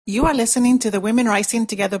You are listening to the Women Rising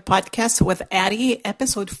Together podcast with Addie,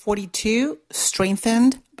 episode 42,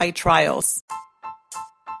 Strengthened by Trials.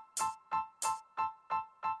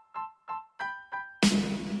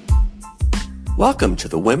 Welcome to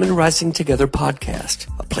the Women Rising Together podcast,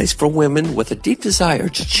 a place for women with a deep desire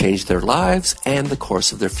to change their lives and the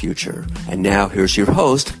course of their future. And now here's your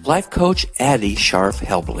host, life coach Addie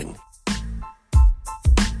Scharf-Helbling.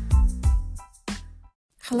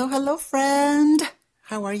 Hello, friend.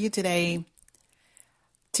 How are you today?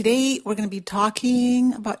 Today, we're going to be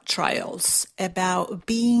talking about trials, about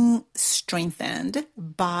being strengthened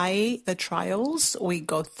by the trials we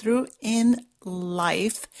go through in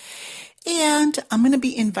life. And I'm going to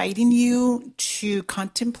be inviting you to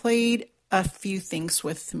contemplate a few things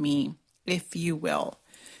with me, if you will.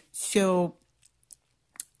 So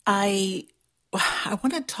I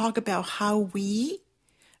want to talk about how we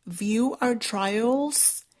view our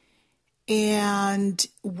trials and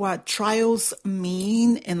what trials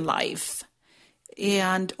mean in life,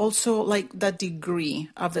 and also like the degree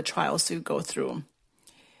of the trials you go through.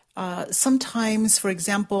 Sometimes, for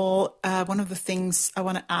example, one of the things I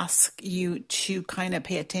want to ask you to kind of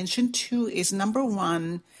pay attention to is number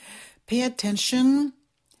one, pay attention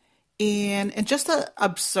and just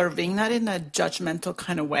observing, not in a judgmental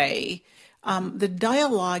kind of way, the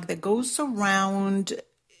dialogue that goes around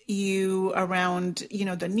you, around,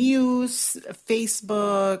 the news,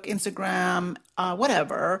 Facebook, Instagram,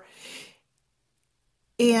 whatever,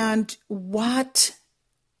 and what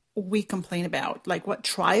we complain about, like what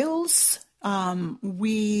trials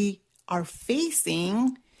we are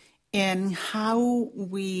facing and how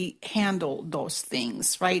we handle those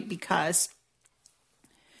things, right? Because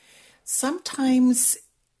sometimes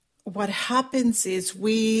what happens is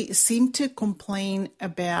we seem to complain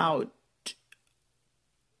about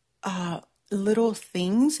little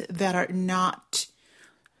things that are not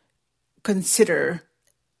considered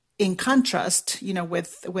in contrast,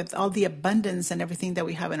 with all the abundance and everything that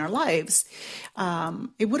we have in our lives.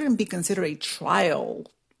 It wouldn't be considered a trial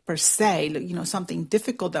per se, something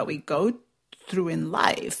difficult that we go through in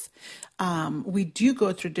life. We do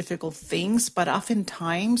go through difficult things, but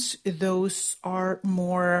oftentimes those are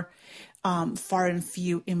more far and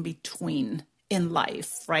few in between in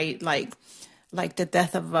life, right? Like the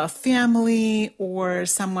death of a family or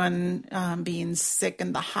someone being sick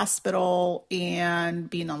in the hospital and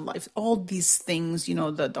being on life, all these things,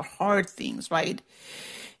 the hard things, right?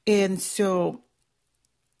 And so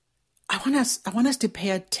I want us to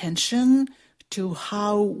pay attention to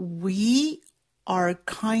how we are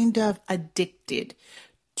kind of addicted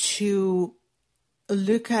to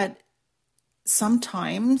look at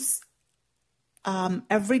sometimes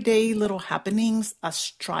everyday little happenings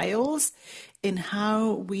as trials, and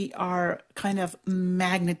how we are kind of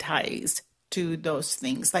magnetized to those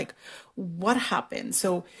things. Like what happened?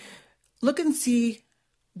 So look and see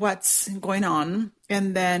what's going on.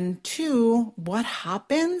 And then two, what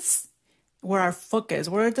happens? Where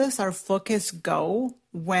does our focus go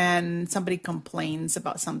when somebody complains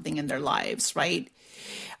about something in their lives, right?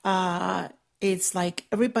 It's like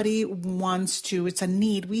everybody wants to, it's a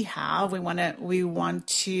need we have. We want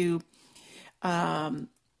to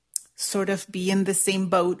sort of be in the same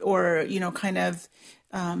boat, or, kind of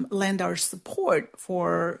lend our support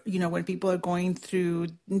for, when people are going through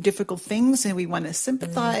difficult things, and we want to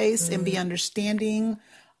sympathize and be understanding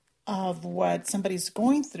of what somebody's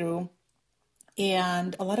going through.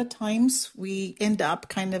 And a lot of times we end up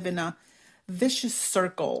kind of in a vicious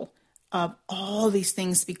circle of all these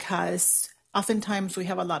things, because oftentimes we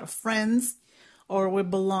have a lot of friends or we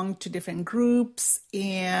belong to different groups,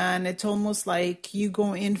 and it's almost like you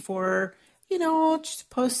go in for, just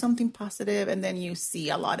post something positive, and then you see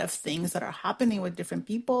a lot of things that are happening with different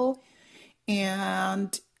people,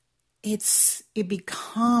 and it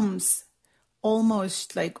becomes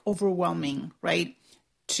almost like overwhelming, right?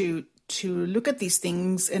 To look at these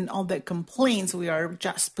things and all the complaints we are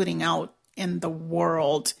just putting out in the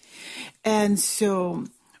world. And so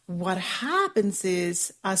what happens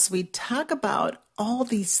is, as we talk about all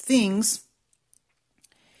these things,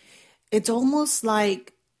 it's almost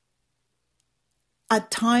like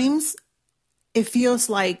at times it feels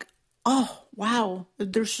like, oh, wow,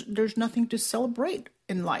 there's nothing to celebrate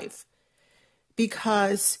in life.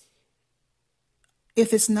 Because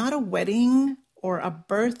if it's not a wedding or a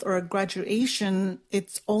birth or a graduation,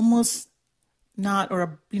 it's almost not,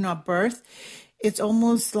 or a birth, it's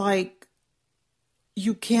almost like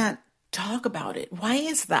you can't talk about it. Why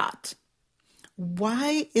is that?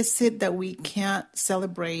 Why is it that we can't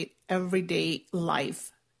celebrate everyday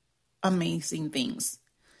life, amazing things?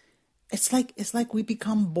 it's like we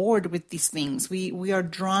become bored with these things. We are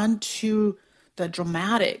drawn to the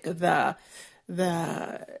dramatic, the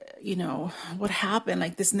what happened,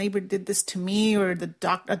 like this neighbor did this to me, or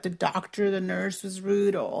the nurse was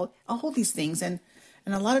rude, or all these things. And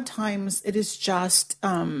a lot of times it is just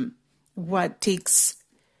what takes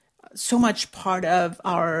so much part of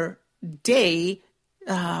our day,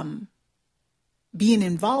 being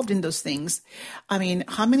involved in those things. I mean,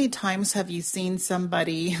 how many times have you seen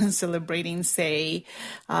somebody celebrating, say,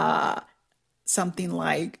 something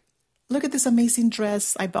like, look at this amazing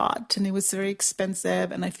dress I bought and it was very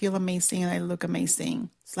expensive and I feel amazing and I look amazing.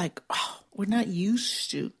 It's like, oh, we're not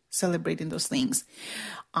used to celebrating those things.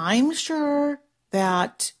 I'm sure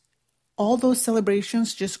that all those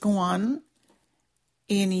celebrations just go on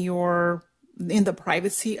in the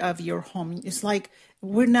privacy of your home. It's like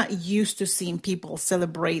we're not used to seeing people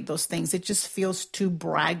celebrate those things. It just feels too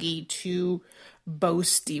braggy, too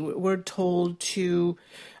boasty. We're told to,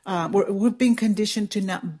 we've been conditioned to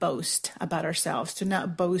not boast about ourselves, to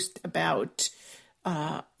not boast about,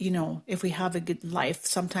 if we have a good life.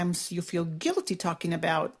 Sometimes you feel guilty talking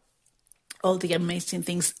about all the amazing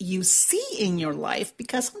things you see in your life,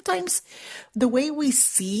 because sometimes the way we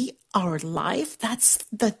see our life, that's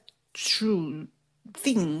the true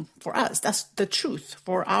thing for us. That's the truth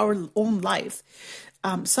for our own life.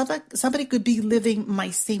 Somebody could be living my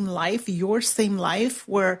same life, your same life,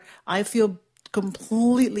 where I feel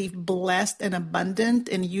completely blessed and abundant,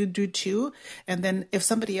 and you do too. And then if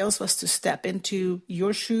somebody else was to step into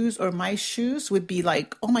your shoes or my shoes, would be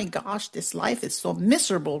like, oh my gosh, this life is so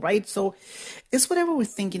miserable, right? So it's whatever we're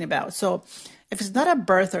thinking about. So if it's not a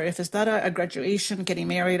birth, or if it's not a graduation, getting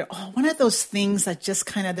married, one of those things that just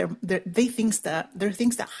kind of, they're things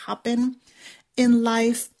that happen in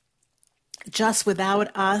life just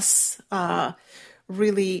without us,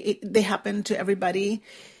 really, they happen to everybody.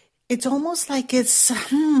 It's almost like it's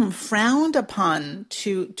frowned upon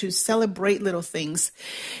to celebrate little things.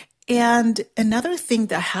 And another thing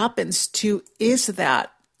that happens too is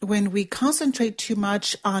that when we concentrate too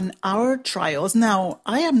much on our trials, now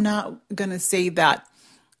I am not going to say that,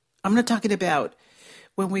 I'm not talking about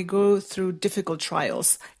when we go through difficult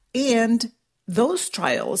trials. And those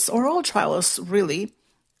trials, or all trials really,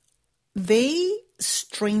 they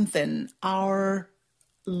strengthen our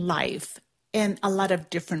life in a lot of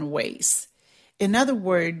different ways. In other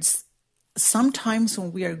words, sometimes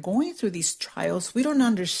when we are going through these trials, we don't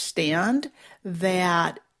understand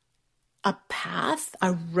that a path,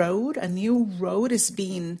 a road, a new road is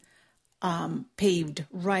being paved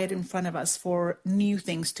right in front of us for new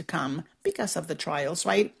things to come because of the trials,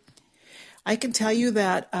 right? I can tell you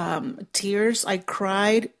that tears I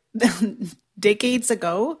cried decades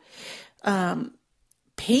ago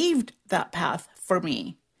paved that path for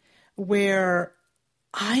me, where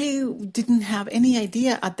I didn't have any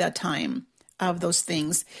idea at that time of those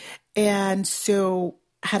things. And so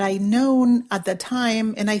had I known at the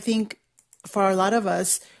time, and I think for a lot of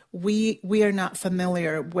us, we are not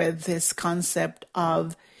familiar with this concept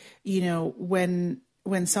of, when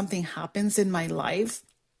something happens in my life,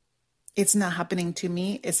 it's not happening to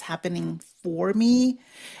me, it's happening for me.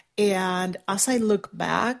 And as I look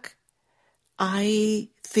back, I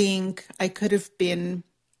think I could have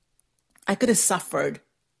suffered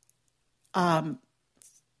not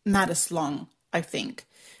as long, I think,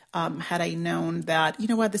 had I known that,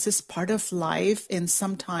 this is part of life, and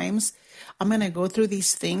sometimes I'm going to go through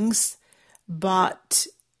these things, but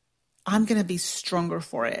I'm going to be stronger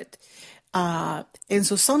for it. And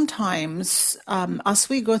so sometimes, as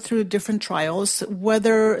we go through different trials,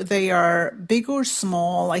 whether they are big or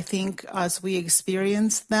small, I think as we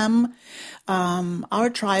experience them, our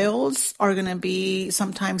trials are going to be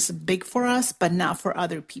sometimes big for us, but not for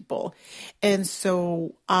other people. And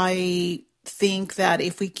so I think that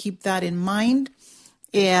if we keep that in mind,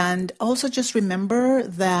 and also just remember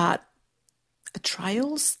that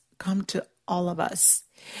trials come to all of us.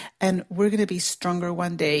 And we're going to be stronger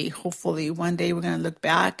one day. Hopefully, one day we're going to look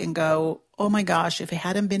back and go, oh my gosh, if it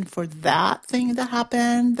hadn't been for that thing that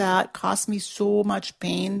happened, that caused me so much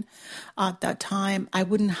pain at that time, I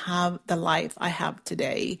wouldn't have the life I have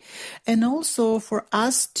today. And also for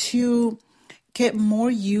us to get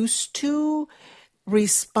more used to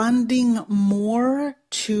responding more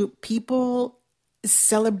to people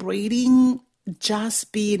celebrating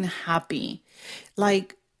just being happy.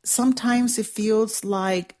 Like, sometimes it feels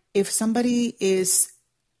like if somebody is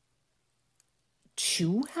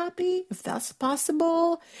too happy, if that's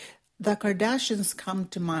possible, the Kardashians come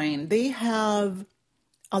to mind. They have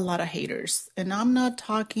a lot of haters. And I'm not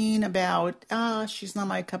talking about, she's not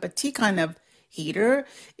my cup of tea kind of hater.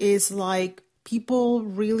 It's like people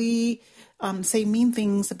really say mean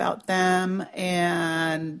things about them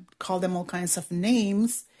and call them all kinds of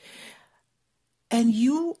names. And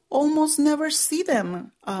you almost never see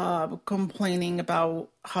them complaining about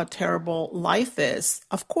how terrible life is.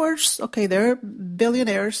 Of course, okay, they're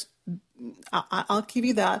billionaires. I'll give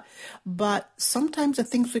you that. But sometimes the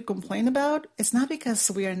things we complain about, it's not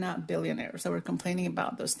because we are not billionaires that we're complaining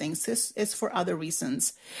about those things. It's for other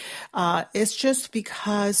reasons. It's just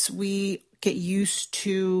because we get used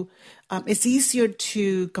to, it's easier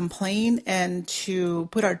to complain and to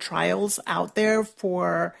put our trials out there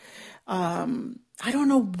for, I don't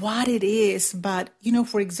know what it is, but,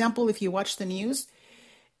 for example, if you watch the news,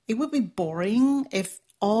 it would be boring if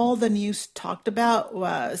all the news talked about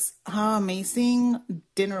was how amazing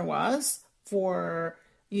dinner was for,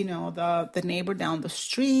 the neighbor down the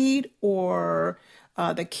street, or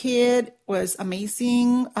the kid was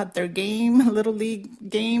amazing at their game, little league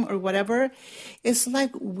game or whatever. It's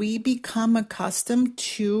like we become accustomed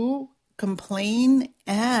to complain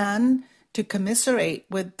and to commiserate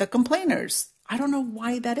with the complainers. I don't know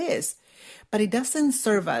why that is, but it doesn't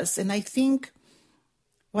serve us. And I think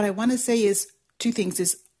what I want to say is two things: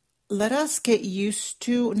 is let us get used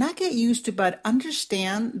to, not get used to, but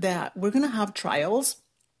understand that we're going to have trials,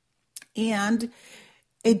 and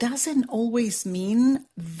it doesn't always mean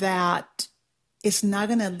that it's not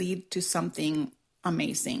going to lead to something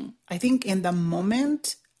amazing. I think in the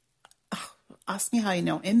moment, ask me how you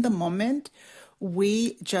know, in the moment,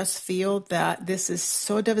 we just feel that this is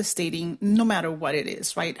so devastating, no matter what it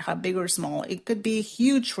is, right? How big or small. It could be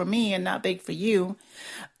huge for me and not big for you.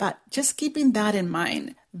 But just keeping that in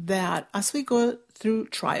mind, that as we go through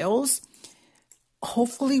trials,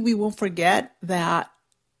 hopefully we won't forget that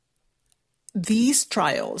these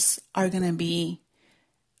trials are going to be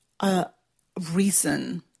a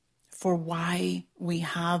reason for why we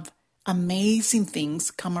have amazing things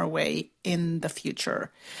come our way in the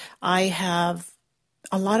future. I have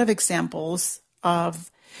a lot of examples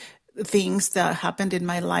of things that happened in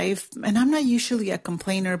my life, and I'm not usually a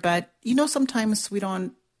complainer, but sometimes we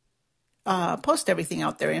don't post everything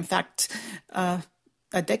out there. In fact,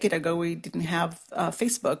 a decade ago, we didn't have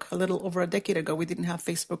Facebook. A little over a decade ago, we didn't have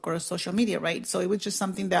Facebook or social media, right? So it was just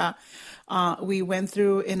something that we went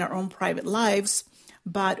through in our own private lives.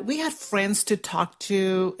 But we had friends to talk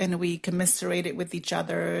to, and we commiserated with each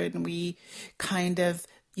other, and we kind of,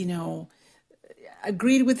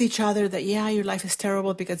 agreed with each other that, yeah, your life is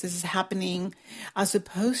terrible because this is happening, as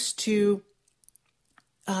opposed to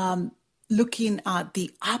looking at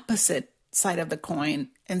the opposite side of the coin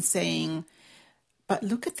and saying, but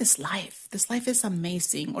look at this life. This life is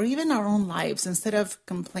amazing. Or even our own lives, instead of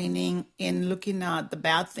complaining and looking at the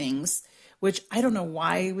bad things, which I don't know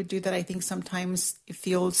why we do that. I think sometimes it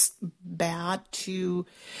feels bad to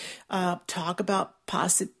talk about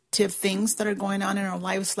positive things that are going on in our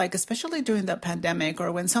lives, like especially during the pandemic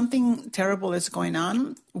or when something terrible is going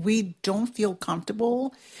on. We don't feel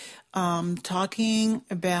comfortable talking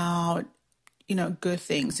about good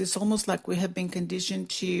things. It's almost like we have been conditioned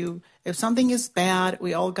to, if something is bad,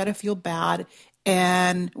 we all got to feel bad,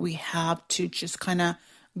 and we have to just kind of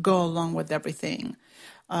go along with everything.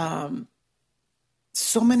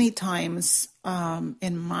 So many times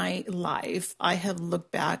in my life, I have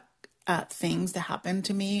looked back at things that happened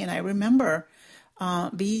to me, and I remember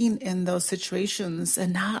being in those situations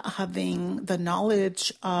and not having the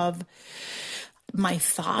knowledge of my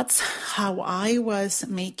thoughts, how I was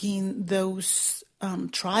making those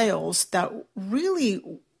trials that really,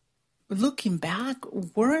 looking back,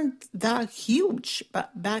 weren't that huge.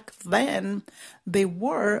 But back then they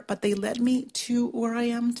were, but they led me to where I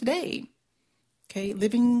am today. Okay,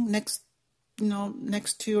 living next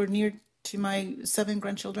to or near to my 7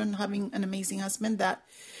 grandchildren, having an amazing husband that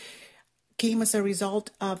came as a result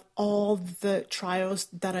of all the trials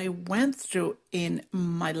that I went through in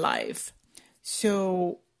my life.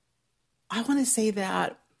 So I want to say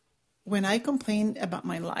that when I complain about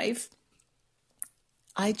my life,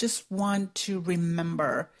 I just want to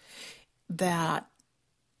remember that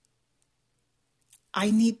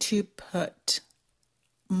I need to put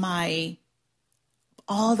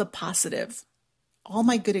all the positive, all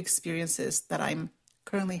my good experiences that I'm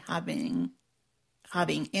currently having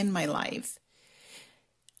in my life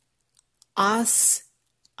as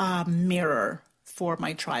a mirror for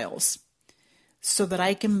my trials, so that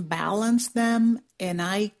I can balance them and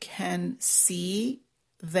I can see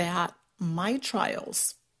that my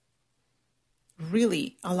trials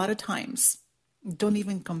really, a lot of times, don't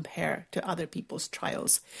even compare to other people's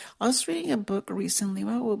trials. I was reading a book recently.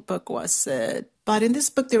 What book was it? But in this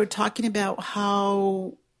book, they were talking about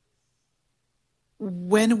how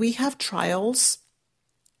when we have trials,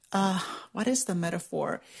 what is the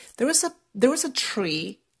metaphor? There was a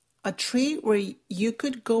tree where you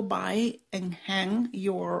could go by and hang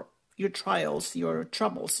your trials, your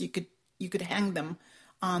troubles. You could hang them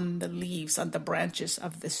on the leaves, on the branches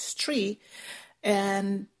of this tree,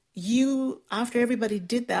 and you, after everybody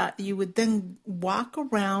did that, you would then walk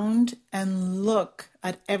around and look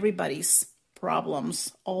at everybody's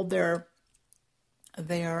problems, all their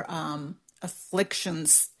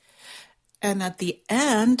afflictions, and at the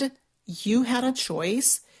end, you had a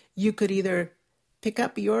choice. You could either pick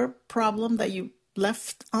up your problem that you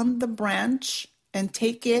left on the branch and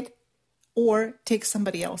take it, or take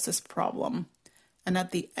somebody else's problem. And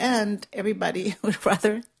at the end, everybody would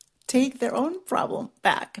rather take their own problem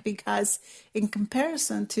back, because in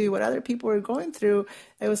comparison to what other people were going through,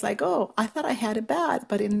 it was like, oh, I thought I had it bad,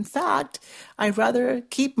 but in fact, I'd rather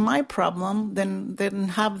keep my problem than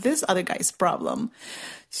have this other guy's problem.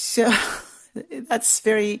 So that's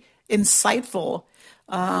very insightful,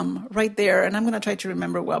 right there. And I'm going to try to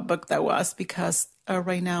remember what book that was, because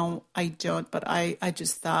right now I don't, but I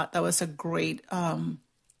just thought that was a great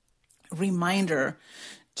reminder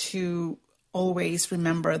to always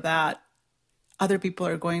remember that other people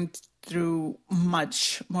are going through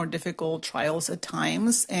much more difficult trials at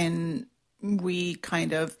times, and we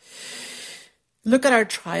kind of look at our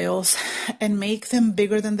trials and make them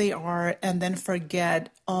bigger than they are, and then forget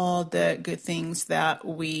all the good things that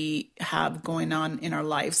we have going on in our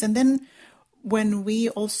lives. And then when we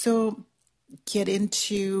also get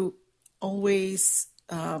into always,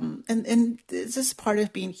 and this is part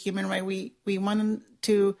of being human, right? We want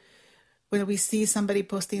to, when we see somebody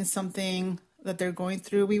posting something that they're going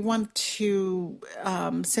through, we want to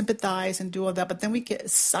sympathize and do all that, but then we get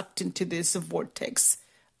sucked into this vortex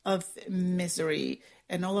of misery,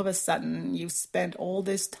 and all of a sudden you've spent all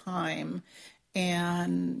this time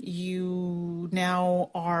and you now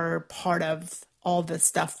are part of all the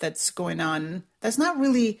stuff that's going on. That's not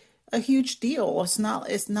really a huge deal. It's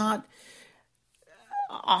not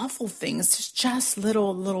awful things. It's just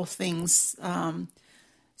little things.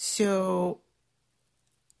 So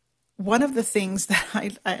one of the things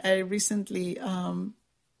that I recently,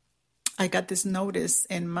 I got this notice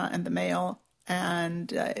in the mail,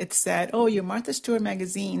 and it said, oh, your Martha Stewart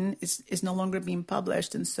magazine is no longer being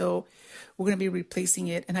published, and so we're going to be replacing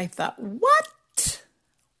it. And I thought, what?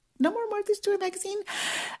 No more Martha Stewart magazine?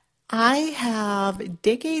 I have a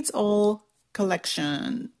decades-old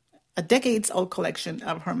collection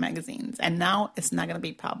of her magazines, and now it's not going to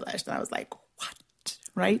be published. And I was like, what?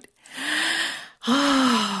 Right?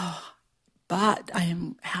 But I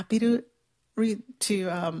am happy to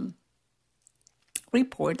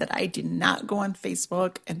report that I did not go on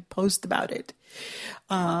Facebook and post about it.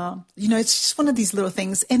 It's just one of these little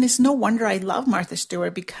things. And it's no wonder I love Martha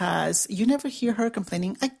Stewart, because you never hear her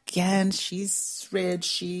complaining. Again, she's rich.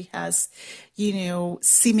 She has,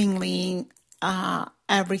 seemingly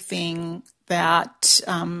everything that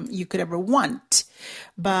you could ever want.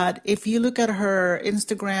 But if you look at her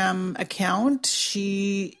Instagram account,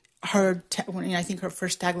 I think her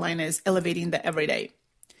first tagline is elevating the everyday.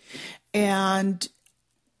 And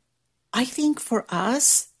I think for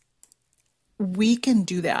us, we can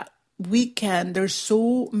do that. There's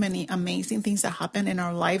so many amazing things that happen in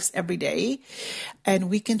our lives every day, and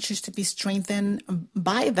we can choose to be strengthened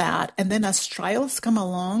by that. And then as trials come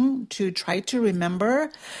along, to try to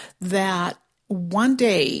remember that one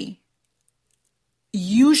day,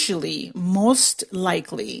 usually, most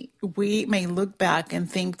likely, we may look back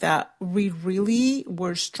and think that we really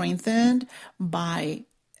were strengthened by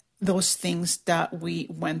those things that we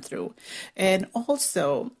went through. And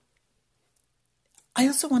also, I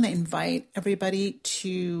also want to invite everybody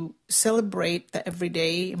to celebrate the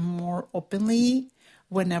everyday more openly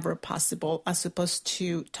whenever possible, as opposed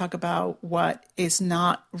to talk about what is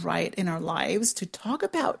not right in our lives, to talk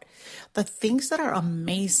about the things that are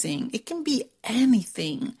amazing. It can be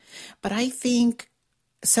anything, but I think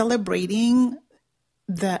celebrating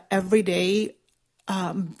the everyday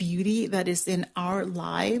beauty that is in our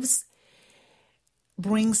lives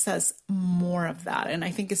brings us more of that. And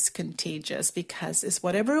I think it's contagious, because it's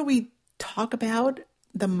whatever we talk about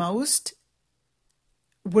the most,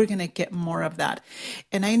 we're going to get more of that.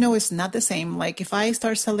 And I know it's not the same. Like if I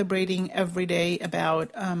start celebrating every day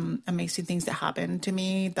about amazing things that happened to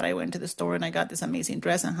me, that I went to the store and I got this amazing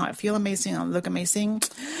dress and how I feel amazing, I look amazing,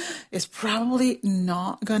 it's probably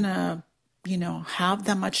not going to have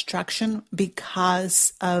that much traction,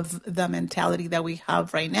 because of the mentality that we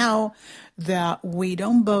have right now, that we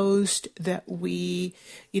don't boast, that we,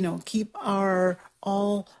 keep our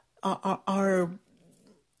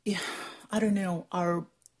I don't know, our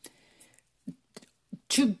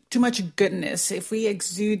too much goodness. If we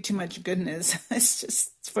exude too much goodness, it's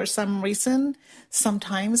just for some reason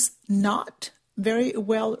sometimes not very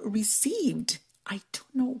well received. I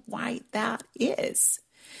don't know why that is.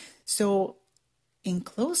 So in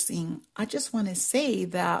closing, I just want to say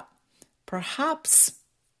that perhaps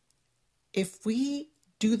if we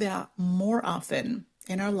do that more often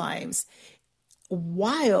in our lives,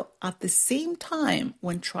 while at the same time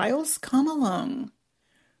when trials come along,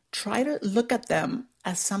 try to look at them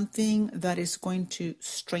as something that is going to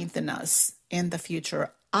strengthen us in the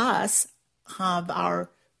future, as have our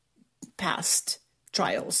past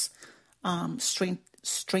trials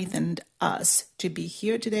strengthened us to be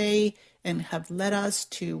here today and have led us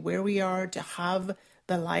to where we are, to have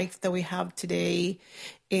the life that we have today,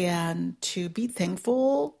 and to be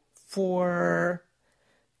thankful for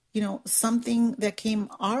something that came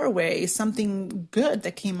our way, something good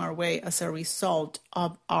that came our way as a result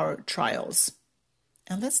of our trials.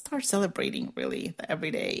 And let's start celebrating really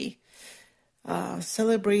every day.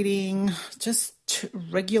 Celebrating just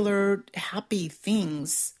regular happy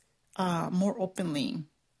things more openly.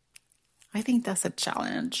 I think that's a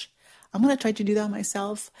challenge. I'm going to try to do that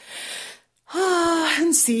myself.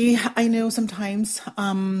 And see, I know sometimes,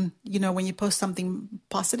 when you post something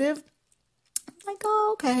positive, like, oh,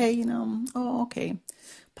 okay, okay.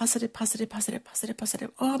 Positive.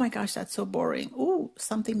 Oh my gosh, that's so boring. Oh,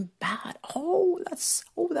 something bad. Oh, that's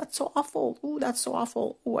so awful. Oh, that's so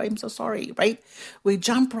awful. Oh, I'm so sorry, right? We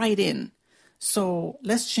jump right in. So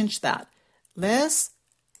let's change that. Let's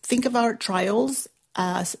think of our trials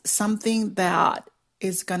as something that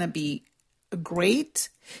is going to be great.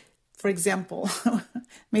 For example,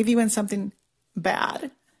 maybe when something bad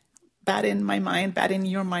in my mind, bad in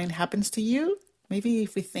your mind happens to you, maybe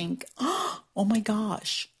if we think, oh my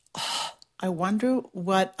gosh, I wonder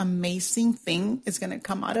what amazing thing is going to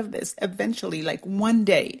come out of this eventually, like one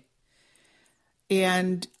day.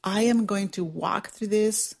 And I am going to walk through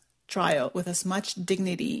this trial with as much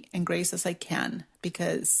dignity and grace as I can,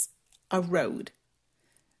 because a road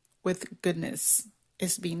with goodness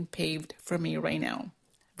is being paved for me right now.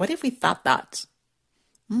 What if we thought that?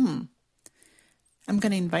 I'm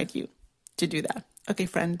going to invite you to do that. Okay,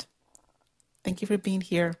 friend. Thank you for being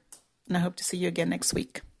here, and I hope to see you again next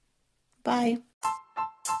week. Bye.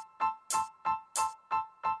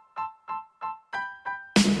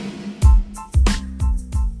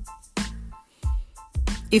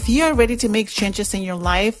 If you are ready to make changes in your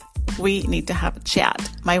life, we need to have a chat.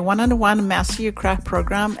 My one-on-one Master Your Craft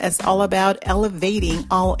program is all about elevating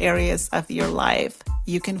all areas of your life.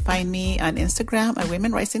 You can find me on Instagram at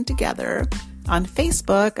Women Rising Together, on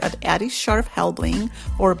Facebook at Addie Sharf Helbling,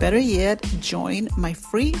 or better yet, join my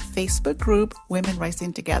free Facebook group, Women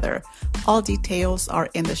Rising Together. All details are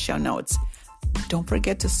in the show notes. Don't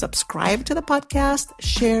forget to subscribe to the podcast,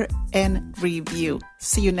 share, and review.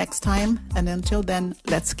 See you next time. And until then,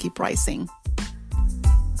 let's keep rising.